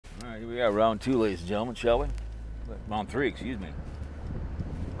Here we are, round 2, ladies and gentlemen, shall we? Round 3, excuse me.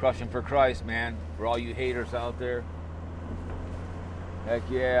 Crushing for Christ, man. For all you haters out there. Heck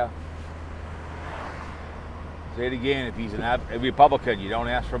yeah. Say it again, if he's a Republican, you don't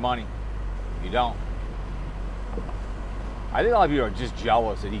ask for money. You don't. I think a lot of people are just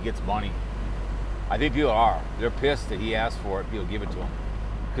jealous that he gets money. I think people are. They're pissed that he asked for it, people give it to him.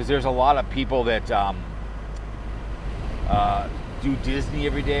 Because there's a lot of people that do Disney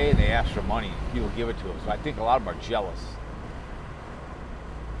every day and they ask for money. People give it to them. So I think a lot of them are jealous.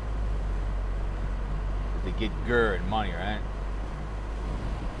 They get grr and money, right?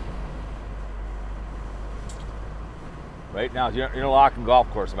 Right now, Interlachen Golf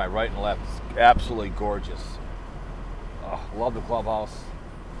Course, my right and left. It's absolutely gorgeous. Oh, love the clubhouse.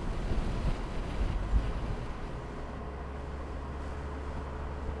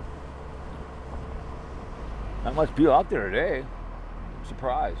 Not much people out there today. I'm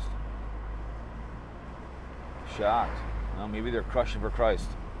surprised. Shocked. Well, maybe they're crushing for Christ.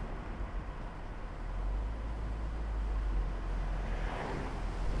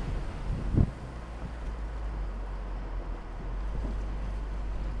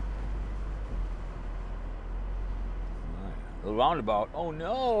 The roundabout. Oh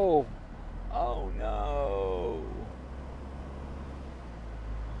no! Oh no!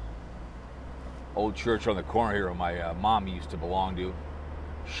 Old church on the corner here my mom used to belong to.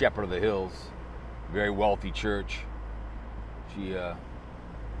 Shepherd of the Hills. Very wealthy church. She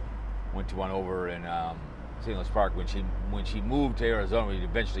went to one over in St. Louis Park when she moved to Arizona. When she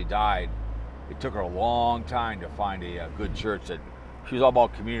eventually died. It took her a long time to find a good church. That she was all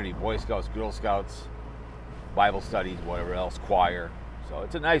about community, Boy Scouts, Girl Scouts, Bible studies, whatever else, choir. So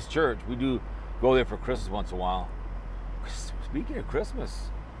it's a nice church. We do go there for Christmas once in a while. Speaking of Christmas,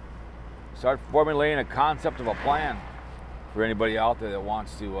 start formulating a concept of a plan for anybody out there that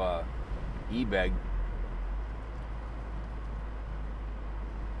wants to e-beg.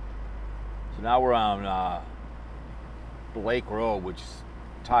 So now we're on Blake Road, which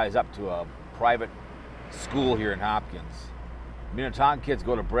ties up to a private school here in Hopkins. Minnetonka kids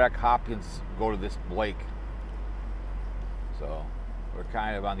go to Breck, Hopkins go to this Blake. So we're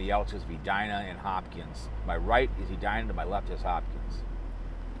kind of on the outskirts of Edina and Hopkins. My right is Edina, to my left is Hopkins.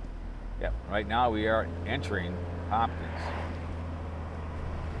 Yep, right now we are entering Hopkins.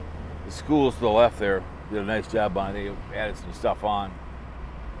 The school's to the left there. Did a nice job on it. They added some stuff on.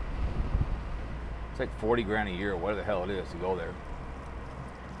 It's like 40 grand a year, whatever the hell it is, to go there.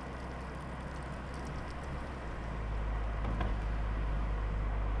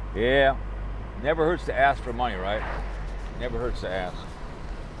 Yeah, never hurts to ask for money, right? Never hurts to ask.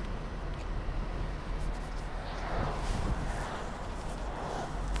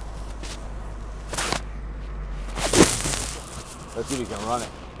 Let's see if we can run it.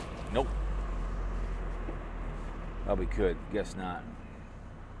 Nope. Oh, we could. Guess not.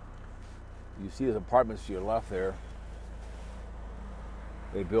 You see those apartments to your left there.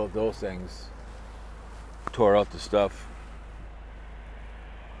 They built those things. Tore out the stuff.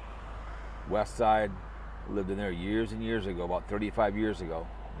 West Side. Lived in there years and years ago, about 35 years ago.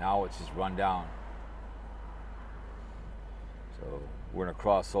 Now it's just run down. So we're gonna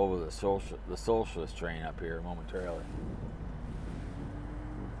cross over the socialist train up here momentarily.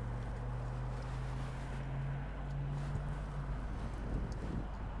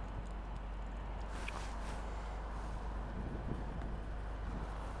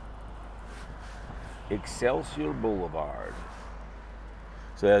 Excelsior Boulevard.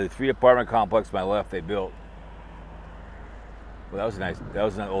 So they had a 3 apartment complex to my left they built. Well, that was nice. That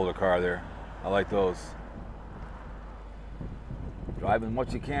was an older car there. I like those. Drive as much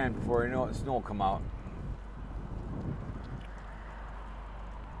as you can before you know it, snow will come out.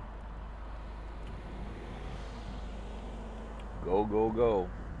 Go, go, go.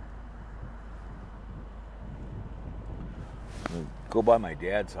 I'm gonna go by my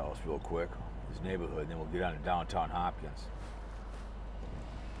dad's house real quick, his neighborhood, and then we'll get on to downtown Hopkins.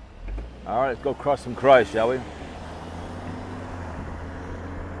 All right, let's go crush some Christ, shall we?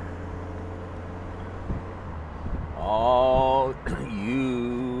 All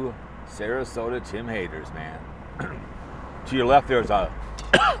you Sarasota Tim haters, man. To your left, there's a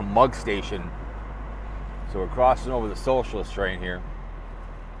mug station. So we're crossing over the socialist train here.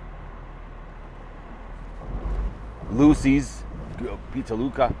 Lucy's Pizza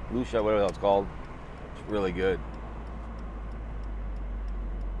Luca, whatever that's called. It's really good.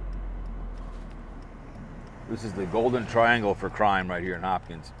 This is the golden triangle for crime right here in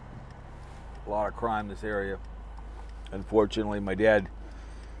Hopkins. A lot of crime in this area. Unfortunately, my dad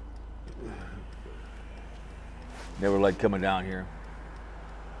never liked coming down here.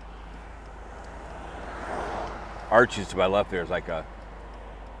 Arches to my left there is like a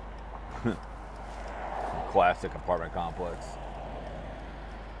classic apartment complex.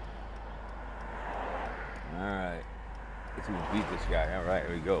 All right. Let's see if we beat this guy. All right,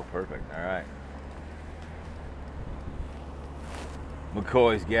 here we go. Perfect. All right.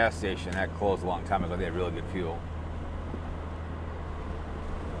 McCoy's gas station, that closed a long time ago. They had really good fuel.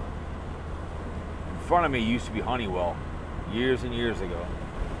 In front of me used to be Honeywell, years and years ago.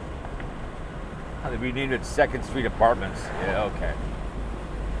 They renamed it Second Street Apartments. Yeah, okay.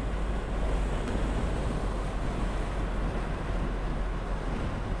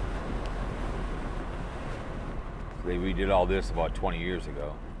 So they redid all this about 20 years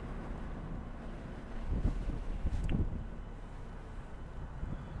ago.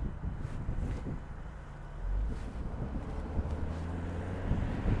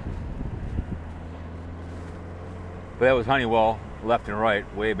 But that was Honeywell, left and right,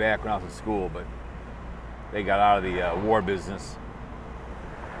 way back when I was in school, but they got out of the war business.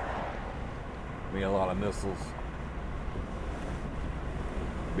 Made a lot of missiles.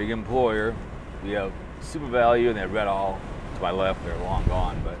 Big employer. We have Super Value and they Red All to my left. They're long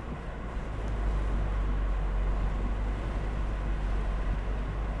gone, but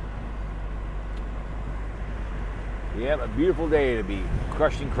we have a beautiful day to be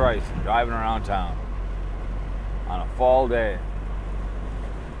crushing Christ and driving around town on a fall day.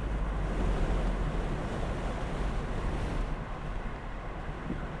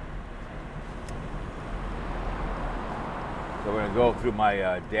 So we're gonna go through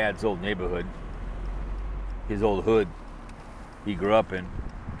my dad's old neighborhood, his old hood he grew up in.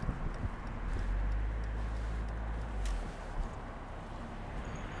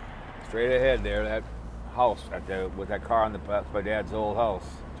 Straight ahead there, that house right there with that car on the path, my dad's old house.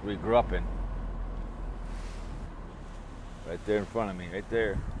 That's where he grew up in. Right there in front of me, right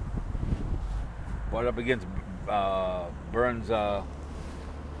there. Right up against Burns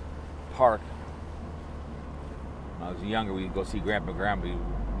Park. When I was younger, we'd go see Grandpa and Grandma.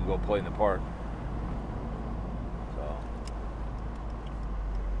 We'd go play in the park. So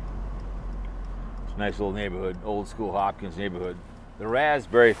it's a nice little neighborhood, old school Hopkins neighborhood. The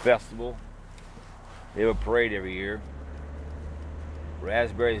Raspberry Festival. They have a parade every year.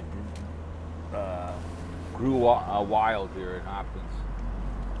 Raspberries grew wild here in Hopkins.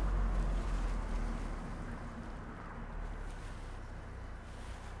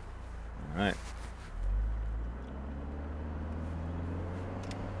 All right.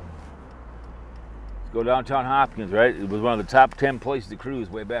 Let's go downtown Hopkins, right? It was one of the top 10 places to cruise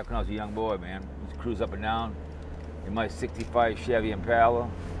way back when I was a young boy, man. I used to cruise up and down in my 65 Chevy Impala.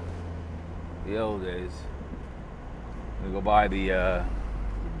 The old days. We go by the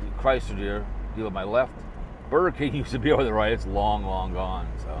Chrysler deal on my left. Burger King used to be over the right. It's long, long gone.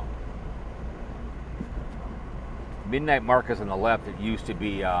 So Midnight Marcus on the left. It used to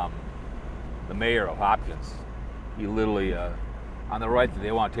be the mayor of Hopkins. He literally on the right.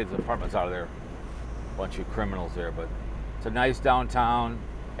 They want to take the apartments out of there. A bunch of criminals there, but it's a nice downtown.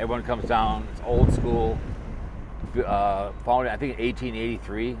 Everyone comes down. It's old school. Founded, I think, in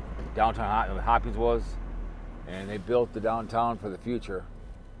 1883. Downtown Hopkins was, and they built the downtown for the future.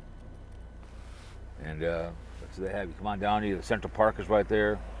 And that's what they have. You come on down here, the Central Park is right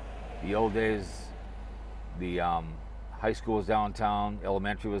there. The old days, the high school was downtown,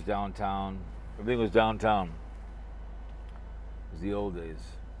 elementary was downtown, everything was downtown. It was the old days,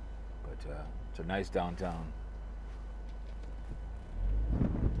 but it's a nice downtown.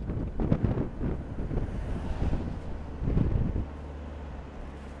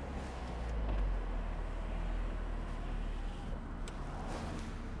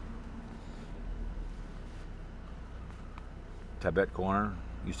 Tibet Corner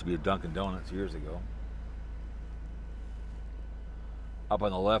used to be a Dunkin' Donuts years ago. Up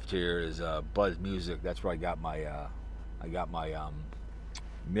on the left here is Buzz Music. That's where I got my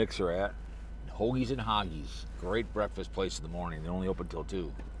mixer at. Hoagies and Hoggies. Great breakfast place in the morning. They're only open till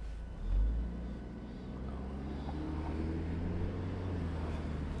 2.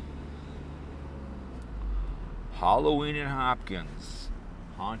 Halloween in Hopkins.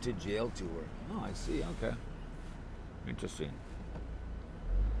 Haunted jail tour. Oh, I see. Okay. Interesting.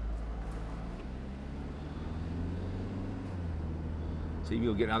 See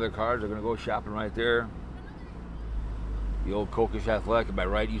people getting out of their cars. They're going to go shopping right there. The old Kokish Athletic on my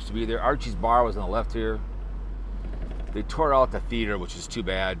right used to be there. Archie's Bar was on the left here. They tore out the theater, which is too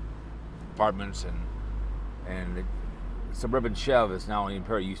bad. Apartments and the Suburban Chev is now in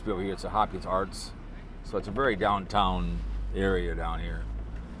Imperial. It used to be over here. It's a Hopkins Arts. So it's a very downtown area down here.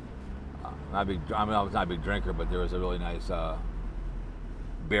 I was not a big drinker, but there was a really nice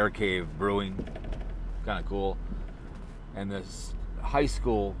Bear Cave Brewing. Kind of cool. And this high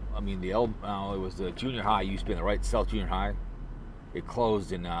school, I mean, it was the junior high, used to be in the right, South Junior High. It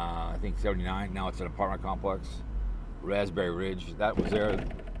closed in, I think, 79. Now it's an apartment complex. Raspberry Ridge, that was there.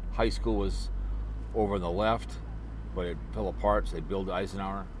 High school was over on the left, but it fell apart, so they built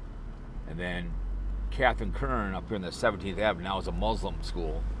Eisenhower. And then Catherine Kern up here in the 17th Avenue now is a Muslim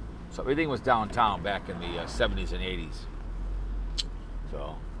school. So everything was downtown back in the 70s and 80s.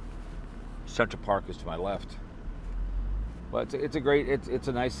 So Central Park is to my left. But it's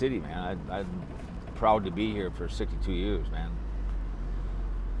a nice city, man. I'm proud to be here for 62 years, man.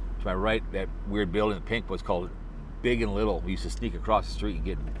 To my right, that weird building in pink was called Big and Little. We used to sneak across the street and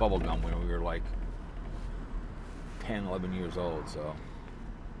get bubble gum when we were like 10, 11 years old. So,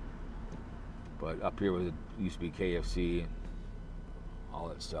 but up here used to be KFC and all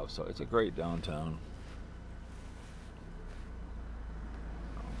that stuff. So it's a great downtown.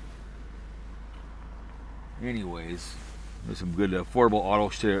 Anyways, there's some good affordable auto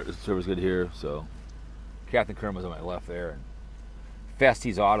service good here. So Catherine Kern was on my left there.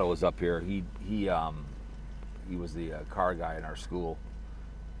 Festy's Auto was up here. He was the car guy in our school.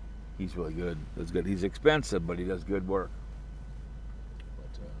 He's really good. Does good. He's expensive, but he does good work.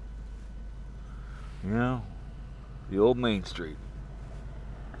 But you know, the old Main Street.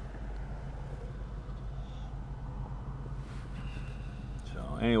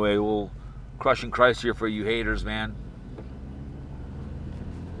 So anyway, we'll crushing Christ here for you haters, man.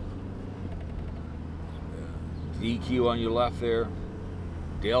 EQ on your left there.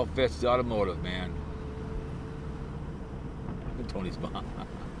 Dale Fitz Automotive, man. Tony's mom.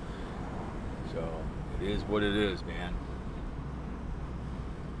 So it is what it is, man.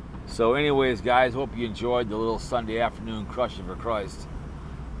 So anyways, guys, hope you enjoyed the little Sunday afternoon crushing for Christ.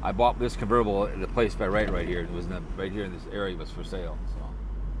 I bought this convertible at the place by right here. It was right here in this area. It was for sale.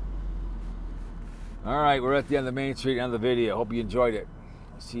 So, all right, we're at the end of the Main Street, end of the video. Hope you enjoyed it.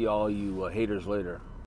 See all you haters later.